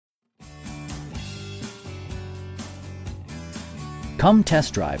Come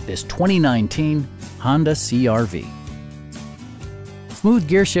test drive this 2019 Honda CR-V. Smooth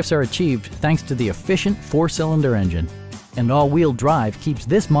gear shifts are achieved thanks to the efficient 4-cylinder engine, and all-wheel drive keeps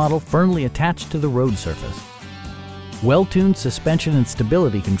this model firmly attached to the road surface. Well-tuned suspension and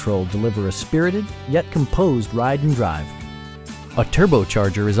stability control deliver a spirited yet composed ride and drive. A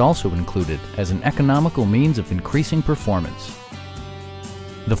turbocharger is also included as an economical means of increasing performance.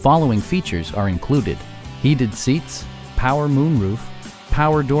 The following features are included: heated seats, power moonroof,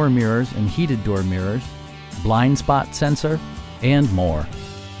 power door mirrors and heated door mirrors, blind spot sensor, and more.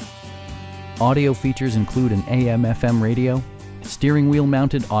 Audio features include an AM/FM radio, steering wheel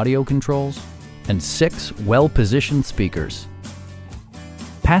mounted audio controls, and 6 well-positioned speakers.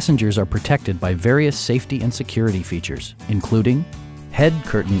 Passengers are protected by various safety and security features, including head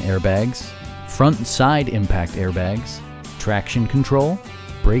curtain airbags, front and side impact airbags, traction control,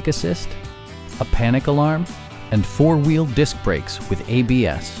 brake assist, a panic alarm, and 4-wheel disc brakes with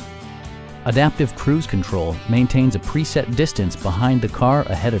ABS. Adaptive Cruise Control maintains a preset distance behind the car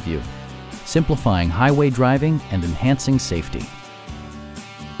ahead of you, simplifying highway driving and enhancing safety.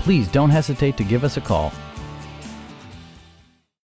 Please don't hesitate to give us a call.